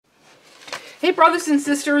Hey brothers and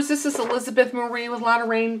sisters, this is Elizabeth Marie with Latter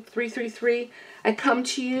Rain 333. I come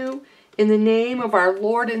to you in the name of our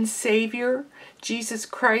Lord and Savior, Jesus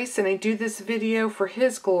Christ, and I do this video for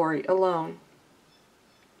His glory alone.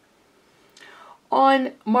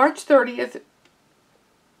 On March 30th,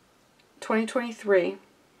 2023,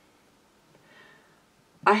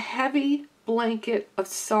 a heavy blanket of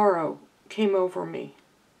sorrow came over me.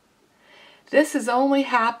 This has only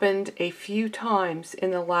happened a few times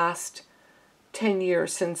in the last 10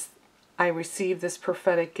 years since I received this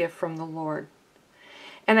prophetic gift from the Lord.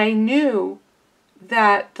 And I knew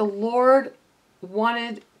that the Lord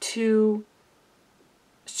wanted to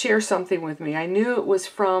share something with me. I knew it was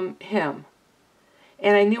from Him.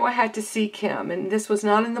 And I knew I had to seek Him. And this was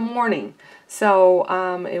not in the morning. So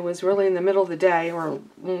it was really in the middle of the day or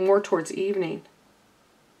more towards evening.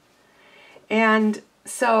 And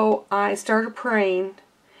so I started praying.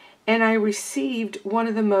 And I received one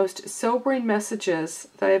of the most sobering messages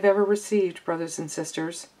that I've ever received, brothers and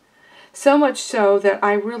sisters. So much so that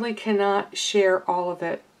I really cannot share all of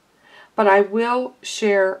it. But I will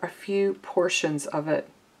share a few portions of it.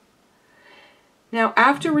 Now,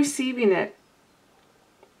 after receiving it,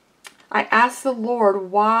 I asked the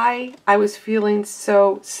Lord why I was feeling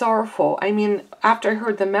so sorrowful. I mean, after I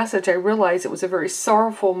heard the message, I realized it was a very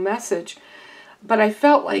sorrowful message. But I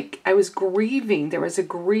felt like I was grieving. There was a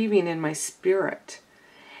grieving in my spirit.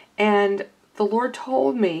 And the Lord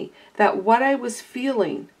told me that what I was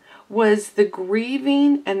feeling was the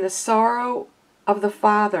grieving and the sorrow of the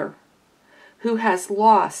Father who has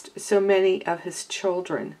lost so many of His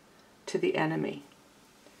children to the enemy.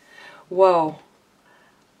 Whoa.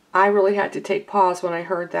 I really had to take pause when I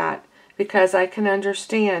heard that, because I can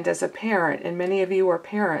understand as a parent, and many of you are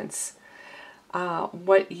parents,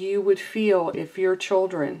 what you would feel if your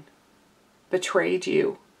children betrayed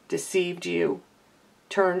you, deceived you,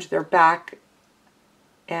 turned their back,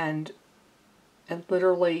 and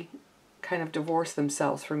literally kind of divorced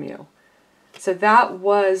themselves from you. So that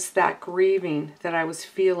was that grieving that I was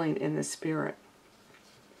feeling in the spirit.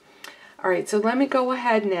 All right, so let me go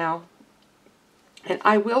ahead now, and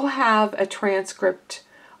I will have a transcript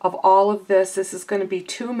of all of this. This is going to be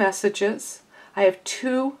 2 messages. I have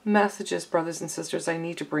 2 messages, brothers and sisters, I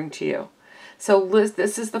need to bring to you. So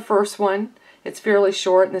this is the first one. It's fairly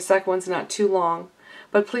short, and the second one's not too long.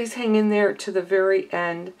 But please hang in there to the very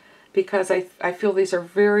end, because I feel these are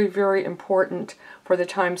very, very important for the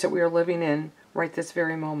times that we are living in right this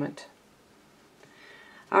very moment.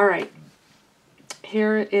 All right.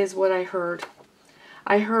 Here is what I heard.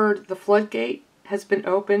 I heard the floodgate has been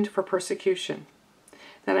opened for persecution.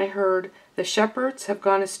 Then I heard the shepherds have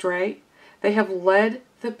gone astray. They have led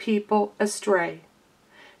the people astray.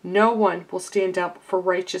 No one will stand up for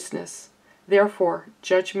righteousness. Therefore,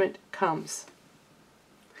 judgment comes.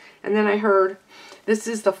 And then I heard, this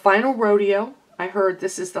is the final rodeo. I heard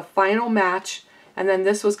this is the final match. And then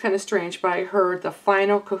this was kind of strange, but I heard the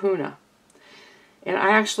final kahuna. And I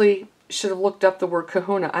actually should have looked up the word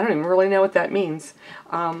kahuna. I don't even really know what that means.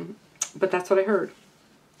 But that's what I heard.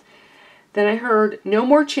 Then I heard, no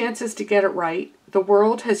more chances to get it right. The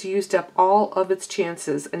world has used up all of its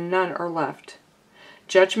chances, and none are left.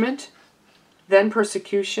 Judgment, then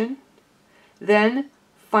persecution, then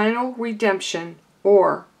final redemption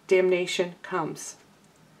or damnation comes.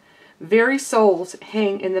 Very souls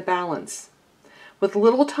hang in the balance. With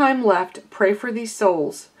little time left, pray for these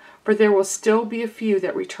souls, for there will still be a few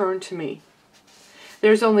that return to me.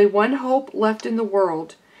 There's only one hope left in the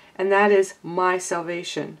world, and that is my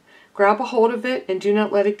salvation. Grab a hold of it and do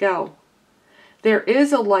not let it go. There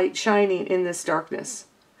is a light shining in this darkness,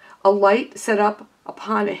 a light set up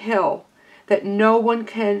upon a hill that no one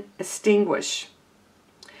can extinguish.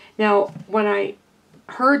 Now, when I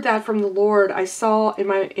heard that from the Lord, I saw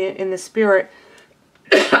in the spirit,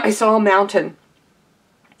 I saw a mountain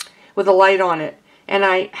with a light on it, and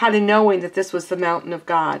I had a knowing that this was the mountain of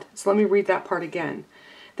God. So let me read that part again.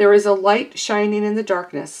 There is a light shining in the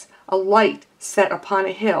darkness, a light set upon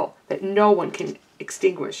a hill that no one can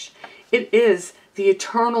extinguish. It is the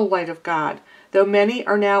eternal light of God. Though many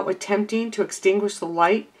are now attempting to extinguish the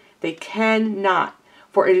light, they cannot,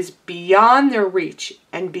 for it is beyond their reach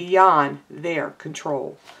and beyond their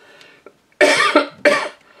control.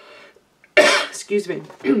 Excuse me.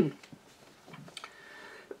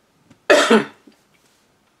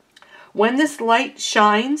 When this light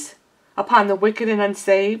shines upon the wicked and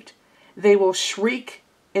unsaved, they will shriek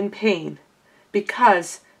in pain,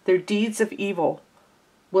 because their deeds of evil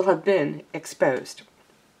will have been exposed.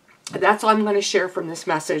 That's all I'm going to share from this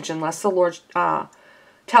message, unless the Lord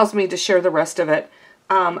tells me to share the rest of it.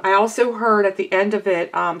 I also heard at the end of it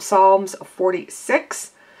Psalms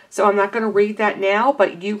 46, So I'm not going to read that now,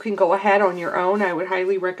 but you can go ahead on your own. I would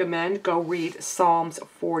highly recommend go read Psalms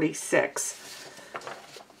 46.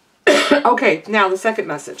 Okay, now the second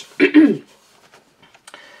message.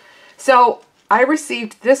 So I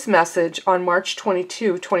received this message on March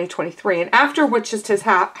 22, 2023, and after which just has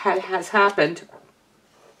happened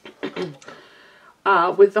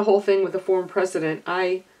with the whole thing with the former president,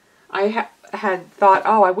 I had thought,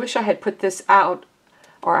 oh, I wish I had put this out,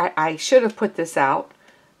 or I should have put this out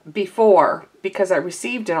before, because I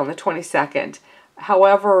received it on the 22nd.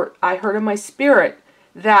 However, I heard in my spirit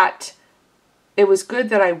that it was good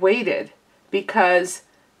that I waited, because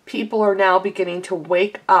people are now beginning to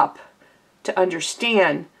wake up to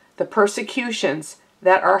understand the persecutions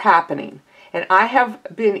that are happening. And I have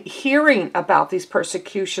been hearing about these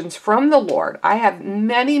persecutions from the Lord. I have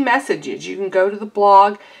many messages. You can go to the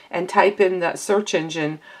blog and type in the search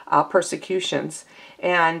engine persecutions.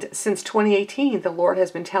 And since 2018, the Lord has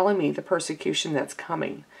been telling me the persecution that's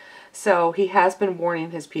coming. So he has been warning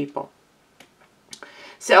his people.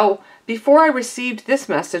 So before I received this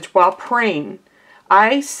message, while praying,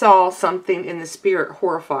 I saw something in the spirit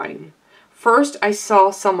horrifying. First, I saw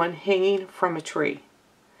someone hanging from a tree.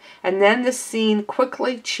 And then the scene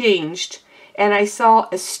quickly changed, and I saw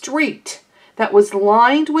a street that was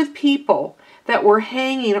lined with people that were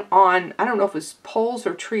hanging on, I don't know if it was poles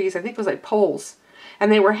or trees, I think it was like poles.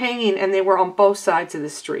 And they were hanging, and they were on both sides of the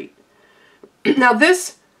street. Now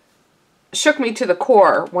this shook me to the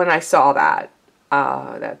core when I saw that.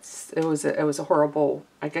 It was a horrible,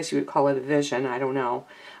 I guess you would call it a vision, I don't know.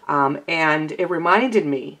 And it reminded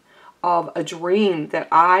me of a dream that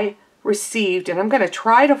I received, and I'm going to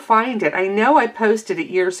try to find it. I know I posted it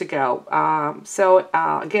years ago.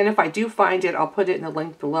 Again, if I do find it, I'll put it in the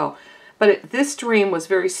link below. But this dream was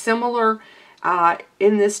very similar.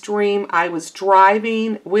 In this dream, I was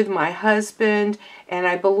driving with my husband, and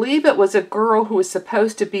I believe it was a girl who was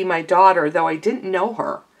supposed to be my daughter, though I didn't know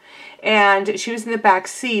her. And she was in the back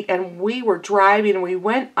seat, and we were driving, and we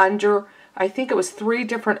went under, I think it was 3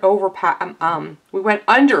 different overpasses. We went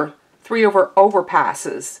under 3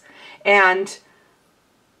 overpasses. And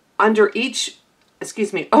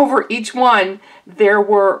over each one, there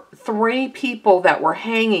were 3 people that were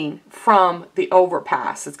hanging from the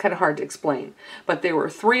overpass. It's kind of hard to explain. But there were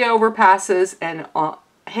 3 overpasses, and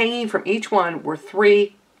hanging from each one were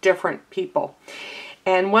 3 different people.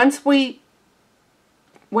 And once we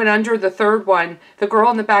went under the 3rd one, the girl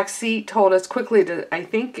in the back seat told us quickly to, I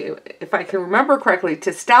think, if I can remember correctly,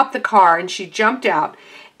 to stop the car, and she jumped out.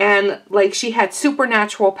 And like she had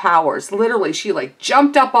supernatural powers. Literally, she like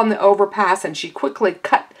jumped up on the overpass, and she quickly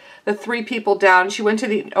cut the 3 people down. She went to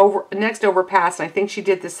the next overpass, and I think she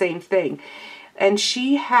did the same thing. And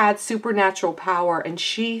she had supernatural power, and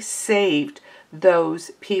she saved those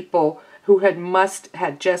people who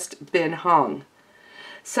had just been hung.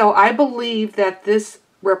 So I believe that this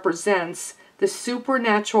represents the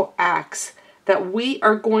supernatural acts that we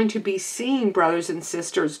are going to be seeing, brothers and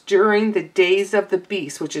sisters, during the days of the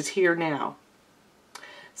beast, which is here now.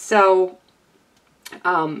 So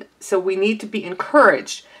we need to be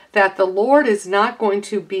encouraged that the Lord is not going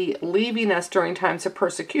to be leaving us during times of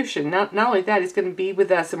persecution. Not only that, he's going to be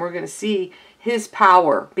with us, and we're going to see his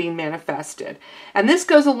power being manifested. And this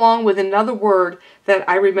goes along with another word that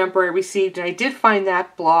I remember I received, and I did find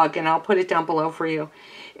that blog, and I'll put it down below for you.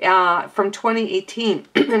 From 2018,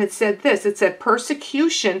 and it said this. It said,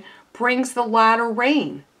 persecution brings the latter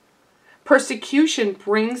rain. Persecution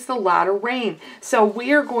brings the latter rain. So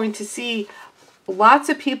we are going to see lots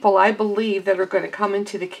of people, I believe, that are going to come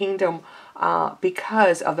into the kingdom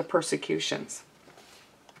because of the persecutions.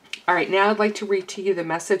 All right, now I'd like to read to you the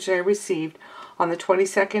message that I received on the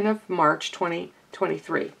 22nd of March,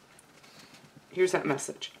 2023. Here's that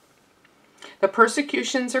message. The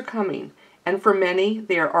persecutions are coming, and for many,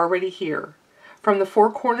 they are already here. From the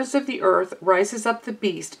 4 corners of the earth rises up the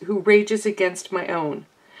beast who rages against my own.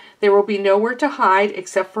 There will be nowhere to hide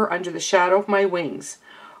except for under the shadow of my wings.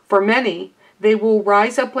 For many, they will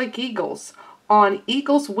rise up like eagles. On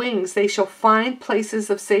eagles' wings they shall find places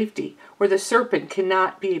of safety where the serpent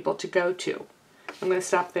cannot be able to go to. I'm going to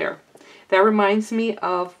stop there. That reminds me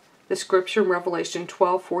of the scripture in Revelation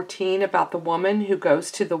 12:14 about the woman who goes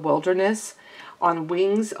to the wilderness on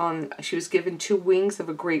wings. She was given 2 wings of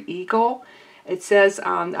a great eagle. It says,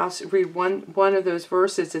 I'll read one of those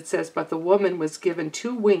verses. It says, but the woman was given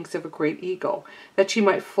 2 wings of a great eagle, that she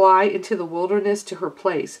might fly into the wilderness to her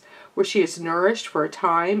place, where she is nourished for a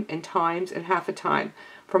time and times and half a time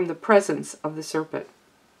from the presence of the serpent.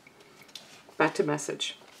 Back to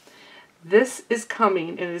message. This is coming,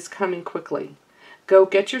 and it is coming quickly. Go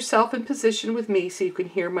get yourself in position with me so you can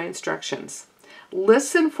hear my instructions.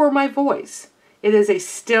 Listen for my voice. It is a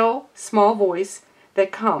still, small voice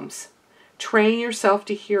that comes. Train yourself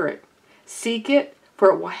to hear it. Seek it, for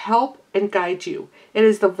it will help and guide you. It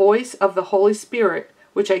is the voice of the Holy Spirit,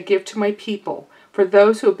 which I give to my people, for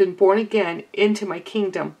those who have been born again into my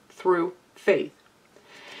kingdom through faith.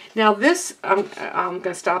 Now this, I'm going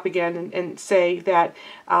to stop again and say that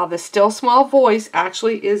the still small voice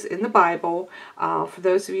actually is in the Bible. For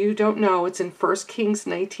those of you who don't know, it's in 1 Kings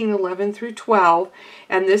 19:11 through 12.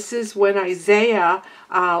 And this is when Isaiah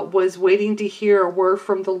was waiting to hear a word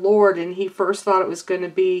from the Lord. And he first thought it was going to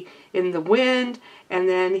be in the wind. And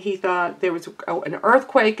then he thought there was an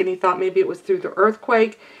earthquake. And he thought maybe it was through the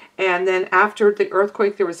earthquake. And then after the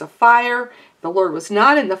earthquake, there was a fire. The Lord was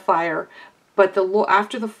not in the fire. But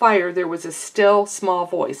after the fire, there was a still small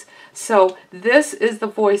voice. So this is the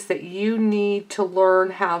voice that you need to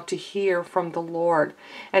learn how to hear from the Lord.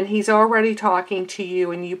 And He's already talking to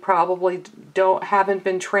you, and you probably haven't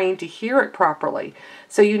been trained to hear it properly.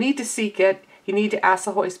 So you need to seek it. You need to ask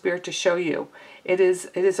the Holy Spirit to show you. It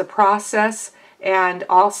is a process, and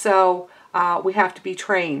also we have to be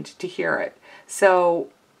trained to hear it. So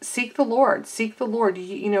seek the Lord. Seek the Lord.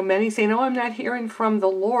 You know, many say, "No, I'm not hearing from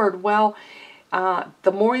the Lord." Well,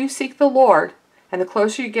 the more you seek the Lord and the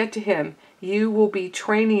closer you get to Him, you will be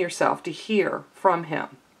training yourself to hear from Him.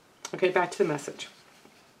 Okay, back to the message.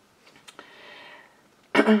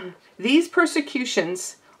 These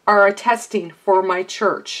persecutions are a testing for my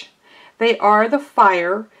church. They are the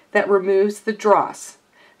fire that removes the dross.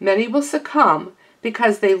 Many will succumb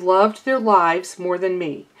because they loved their lives more than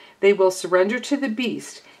me. They will surrender to the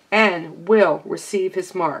beast and will receive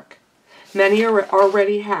his mark. Many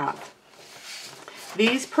already have.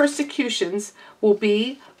 These persecutions will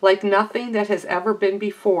be like nothing that has ever been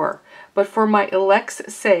before, but for my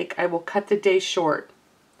elect's sake I will cut the day short.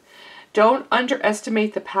 Don't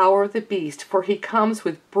underestimate the power of the beast, for he comes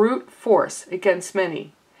with brute force against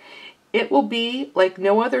many. It will be like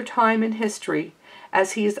no other time in history,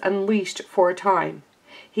 as he is unleashed for a time.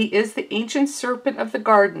 He is the ancient serpent of the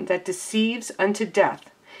garden that deceives unto death.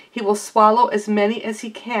 He will swallow as many as he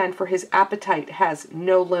can, for his appetite has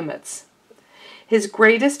no limits. His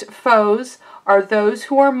greatest foes are those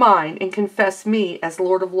who are mine and confess me as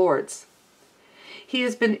Lord of Lords. He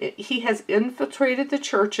has infiltrated the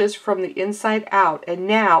churches from the inside out, and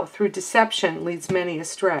now through deception leads many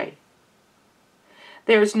astray.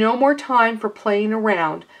 There is no more time for playing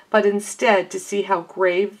around, but instead to see how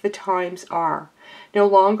grave the times are. No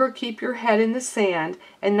longer keep your head in the sand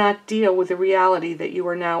and not deal with the reality that you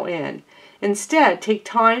are now in. Instead, take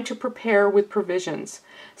time to prepare with provisions.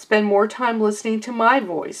 Spend more time listening to my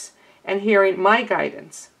voice and hearing my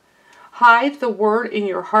guidance. Hide the word in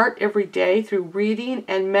your heart every day through reading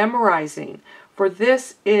and memorizing, for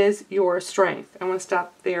this is your strength. I want to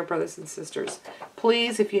stop there, brothers and sisters.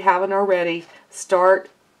 Please, if you haven't already, start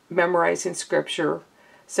memorizing Scripture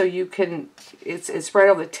so you can, it's right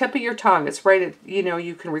on the tip of your tongue. It's right at,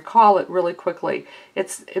 you can recall it really quickly.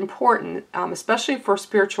 It's important, especially for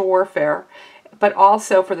spiritual warfare, but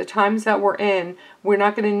also for the times that we're in. We're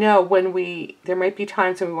not going to know there might be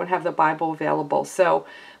times when we won't have the Bible available. So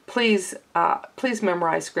please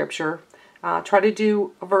memorize Scripture. Try to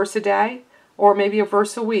do a verse a day or maybe a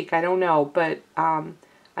verse a week. I don't know, but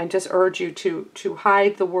I just urge you to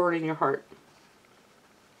hide the word in your heart.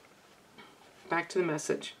 Back to the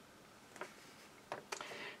message.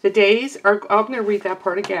 The days are, I'm going to read that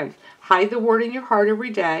part again. Hide the word in your heart every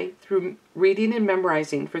day through reading and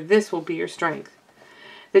memorizing, for this will be your strength.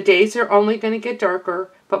 The days are only going to get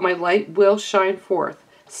darker, but my light will shine forth.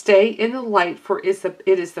 Stay in the light, for it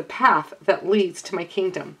is the path that leads to my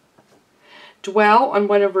kingdom. Dwell on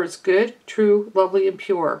whatever is good, true, lovely, and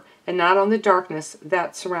pure, and not on the darkness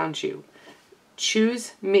that surrounds you.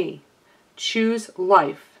 Choose me. Choose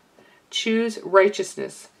life. Choose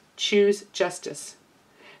righteousness. Choose justice.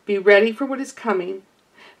 Be ready for what is coming.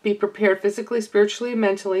 Be prepared physically, spiritually, and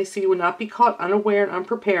mentally, so you will not be caught unaware and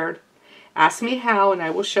unprepared. Ask me how, and I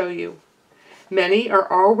will show you. Many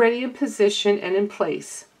are already in position and in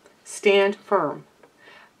place. Stand firm.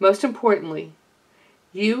 Most importantly,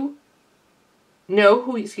 know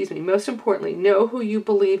who you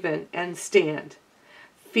believe in and stand.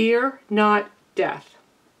 Fear not death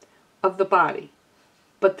of the body,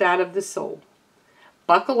 but that of the soul.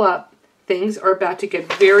 Buckle up. Things are about to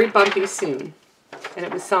get very bumpy soon. And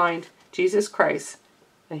it was signed, Jesus Christ,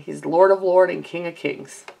 and He's Lord of Lords and King of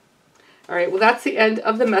Kings. All right, well, that's the end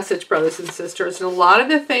of the message, brothers and sisters. And a lot of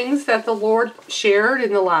the things that the Lord shared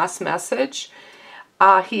in the last message,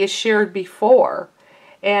 He has shared before.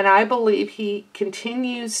 And I believe He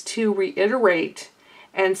continues to reiterate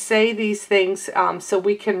and say these things so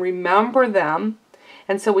we can remember them,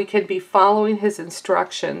 and so we can be following his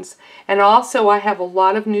instructions. And also, I have a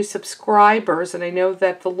lot of new subscribers, and I know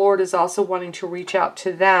that the Lord is also wanting to reach out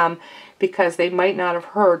to them because they might not have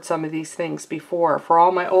heard some of these things before. For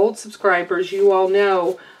all my old subscribers, you all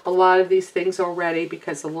know a lot of these things already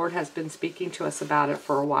because the Lord has been speaking to us about it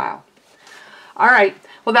for a while. All right,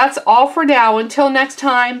 well, that's all for now. Until next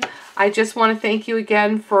time, I just want to thank you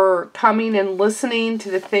again for coming and listening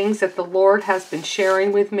to the things that the Lord has been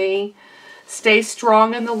sharing with me. Stay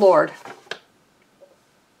strong in the Lord.